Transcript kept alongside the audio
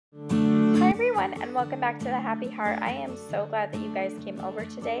everyone, and welcome back to the Happy Heart. I am so glad that you guys came over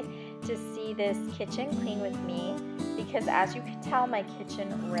today to see this kitchen clean with me, because as you can tell, my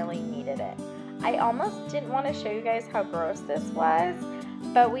kitchen really needed it. I almost didn't want to show you guys how gross this was,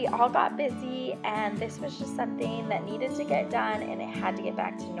 but we all got busy and this was just something that needed to get done and it had to get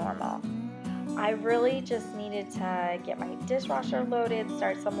back to normal. I really just needed to get my dishwasher loaded,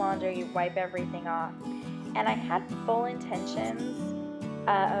 start some laundry, wipe everything off, and I had full intentions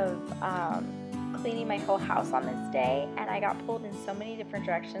of cleaning my whole house on this day, and I got pulled in so many different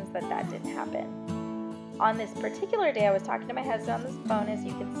directions that didn't happen. On this particular day, I was talking to my husband on this phone, as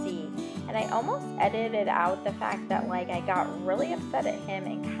you can see, and I almost edited out the fact that I got really upset at him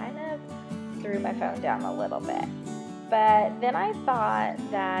and kind of threw my phone down a little bit. But then I thought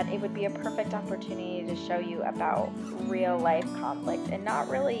that it would be a perfect opportunity to show you about real life conflict and not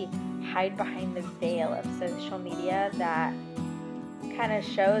really hide behind the veil of social media that kind of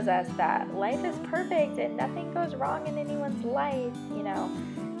shows us that life is perfect and nothing goes wrong in anyone's life, you know.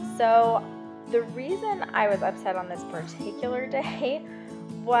 So the reason I was upset on this particular day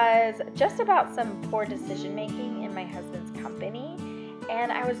was just about some poor decision making in my husband's company, and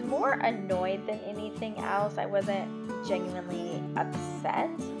I was more annoyed than anything else. I wasn't genuinely upset,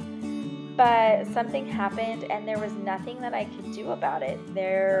 but something happened and there was nothing that I could do about it.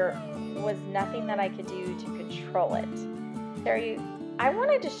 There was nothing that I could do to control it. I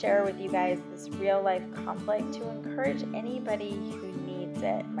wanted to share with you guys this real life conflict to encourage anybody who needs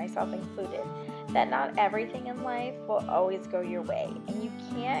it, myself included, that not everything in life will always go your way, and you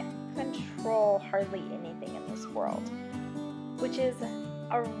can't control hardly anything in this world, which is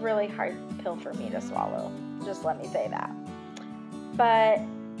a really hard pill for me to swallow. Just let me say that. But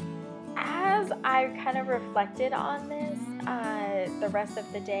as I kind of reflected on this the rest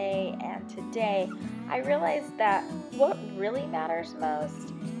of the day and today, I realized that what really matters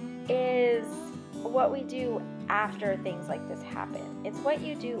most is what we do after things like this happen. It's what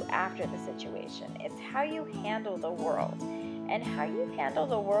you do after the situation. It's how you handle the world. And how you handle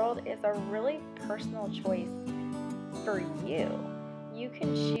the world is a really personal choice for you. You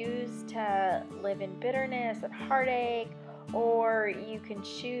can choose to live in bitterness and heartache, or you can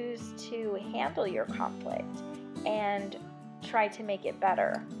choose to handle your conflict and try to make it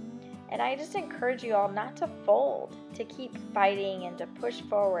better. And I just encourage you all not to fold, to keep fighting and to push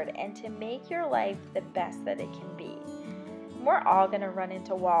forward and to make your life the best that it can be. We're all going to run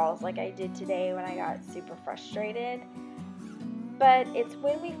into walls like I did today when I got super frustrated. But it's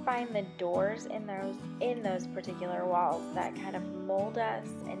when we find the doors in those particular walls that kind of mold us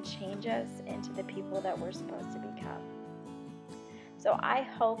and change us into the people that we're supposed to become. So I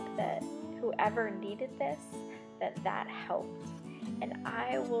hope that whoever needed this, that helped. And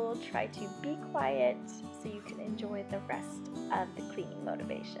I will try to be quiet so you can enjoy the rest of the cleaning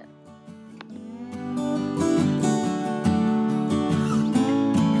motivation.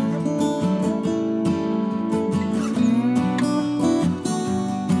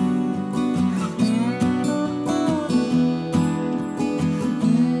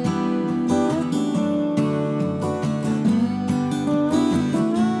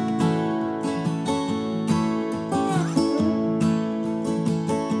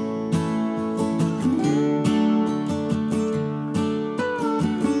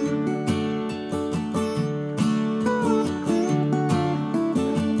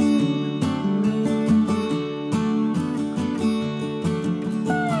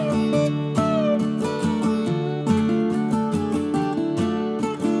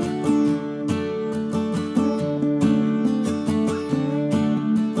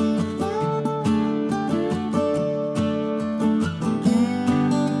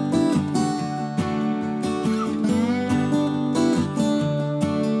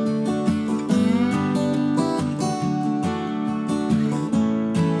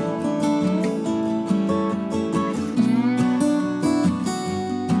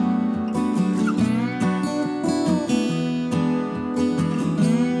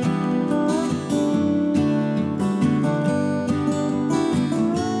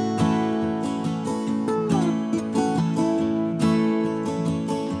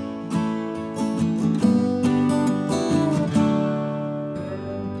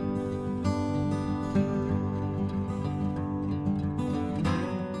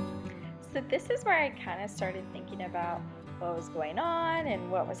 This is where I kind of started thinking about what was going on and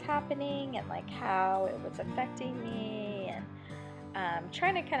what was happening and how it was affecting me, and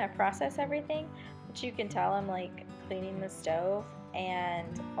trying to kind of process everything. But you can tell I'm cleaning the stove and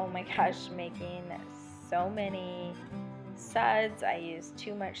oh my gosh, making so many suds. I used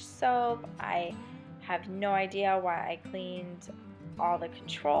too much soap. I have no idea why I cleaned all the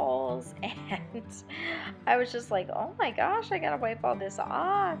controls, and I was just like, oh my gosh, I gotta wipe all this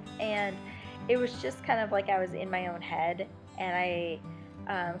off. And it was just kind of like I was in my own head, and I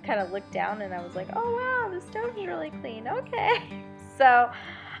kind of looked down and I was like, oh wow, the stove is really clean. Okay. So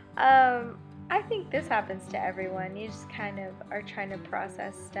I think this happens to everyone. You just kind of are trying to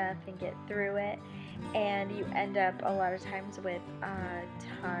process stuff and get through it, and you end up a lot of times with a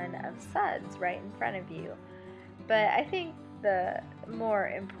ton of suds right in front of you. But I think the more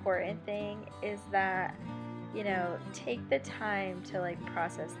important thing is that, you know, take the time to like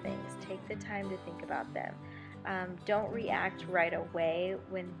process things, take the time to think about them. Don't react right away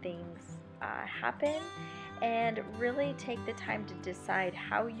when things happen, and really take the time to decide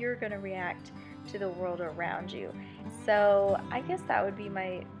how you're going to react to the world around you. So I guess that would be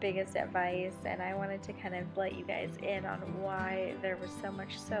my biggest advice, and I wanted to kind of let you guys in on why there was so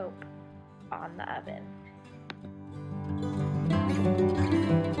much soap on the oven.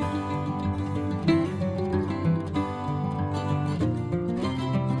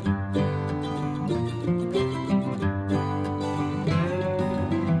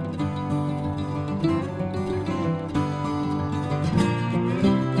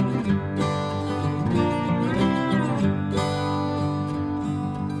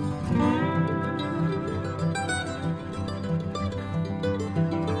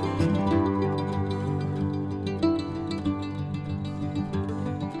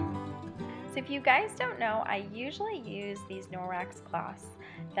 So if you guys don't know, I usually use these Norwax cloths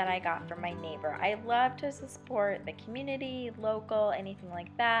that I got from my neighbor. I love to support the community, local, anything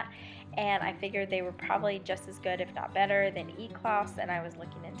like that, and I figured they were probably just as good, if not better, than e-cloths, and I was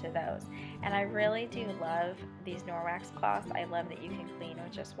looking into those. And I really do love these Norwax cloths. I love that you can clean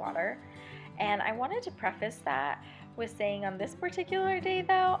with just water. And I wanted to preface that with saying on this particular day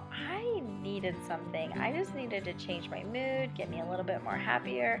though, I needed something. I just needed to change my mood, get me a little bit more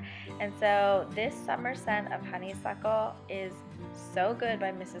happier. And so this summer scent of honeysuckle is so good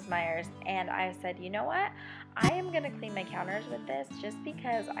by Mrs. Meyer's. And I said, you know what? I am going to clean my counters with this just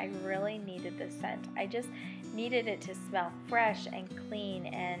because I really needed this scent. I just needed it to smell fresh and clean.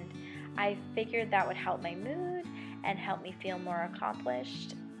 And I figured that would help my mood and help me feel more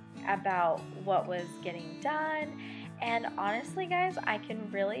accomplished about what was getting done. And honestly guys, I can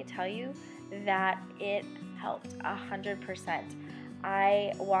really tell you that it helped 100%.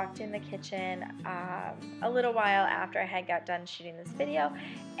 I walked in the kitchen a little while after I had got done shooting this video,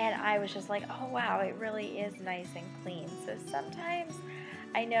 and I was just like, oh wow, it really is nice and clean. So sometimes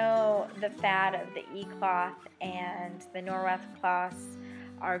I know the fad of the e-cloth and the Norwax cloths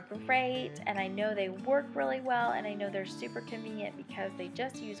are great, and I know they work really well, and I know they're super convenient because they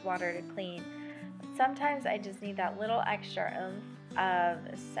just use water to clean. But sometimes I just need that little extra oomph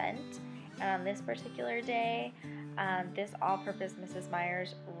of scent, and on this particular day, this all-purpose Mrs.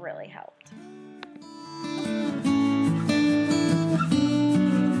 Meyer's really helped.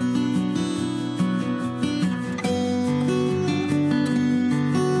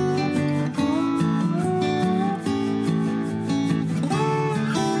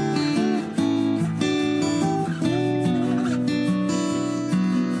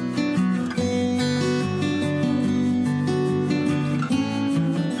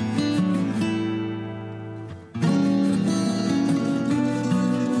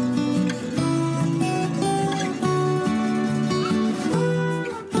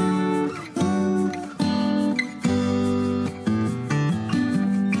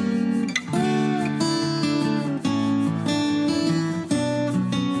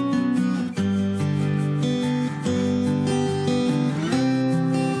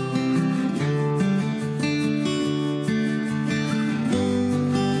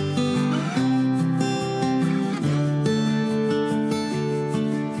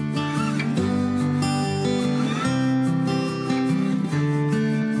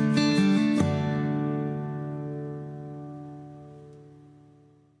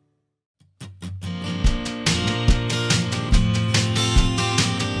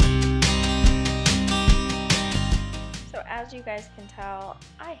 As you guys can tell,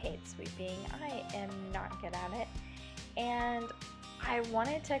 I hate sweeping. I am not good at it. And I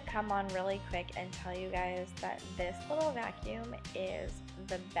wanted to come on really quick and tell you guys that this little vacuum is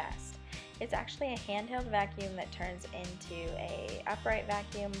the best. It's actually a handheld vacuum that turns into a upright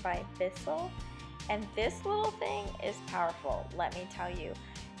vacuum by Bissell. And this little thing is powerful, let me tell you.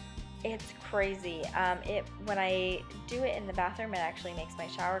 It's crazy. When I do it in the bathroom, it actually makes my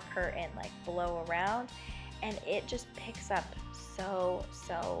shower curtain like blow around. And it just picks up so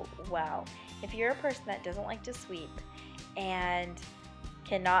well. If you're a person that doesn't like to sweep and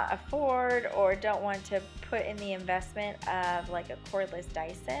cannot afford or don't want to put in the investment of like a cordless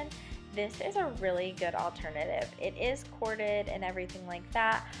Dyson, this is a really good alternative. It is corded and everything like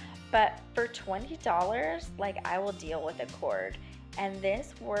that, but for $20, like, I will deal with a cord, and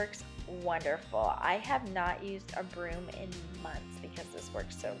this works wonderful. I have not used a broom in months because this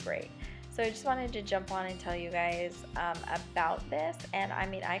works so great. So I just wanted to jump on and tell you guys about this, and I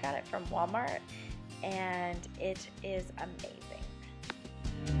mean, I got it from Walmart and it is amazing.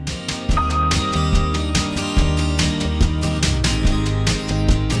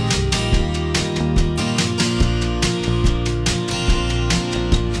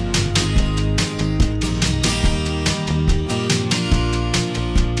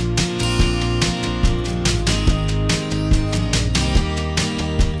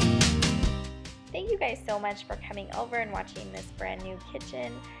 Thank you guys so much for coming over and watching this brand new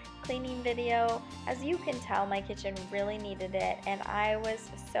kitchen cleaning video. As you can tell, my kitchen really needed it, and I was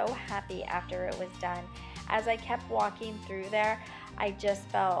so happy after it was done. As I kept walking through there, I just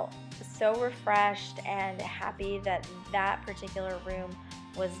felt so refreshed and happy that that particular room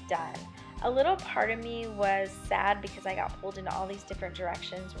was done. A little part of me was sad because I got pulled into all these different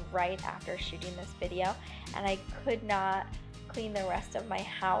directions right after shooting this video, and I could not clean the rest of my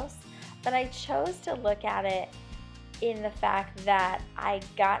house. But I chose to look at it in the fact that I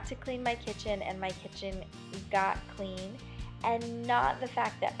got to clean my kitchen and my kitchen got clean, and not the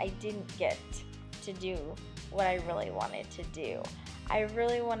fact that I didn't get to do what I really wanted to do. I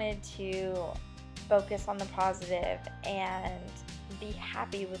really wanted to focus on the positive and be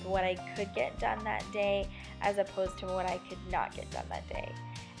happy with what I could get done that day as opposed to what I could not get done that day.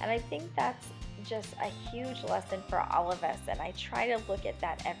 And I think that's just a huge lesson for all of us, and I try to look at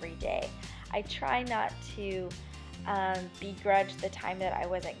that every day. I try not to begrudge the time that I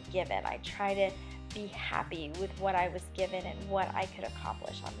wasn't given. I try to be happy with what I was given and what I could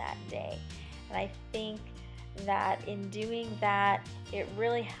accomplish on that day. And I think that in doing that, it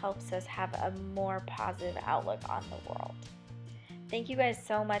really helps us have a more positive outlook on the world. Thank you guys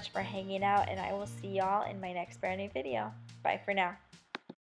so much for hanging out, and I will see y'all in my next brand new video. Bye for now.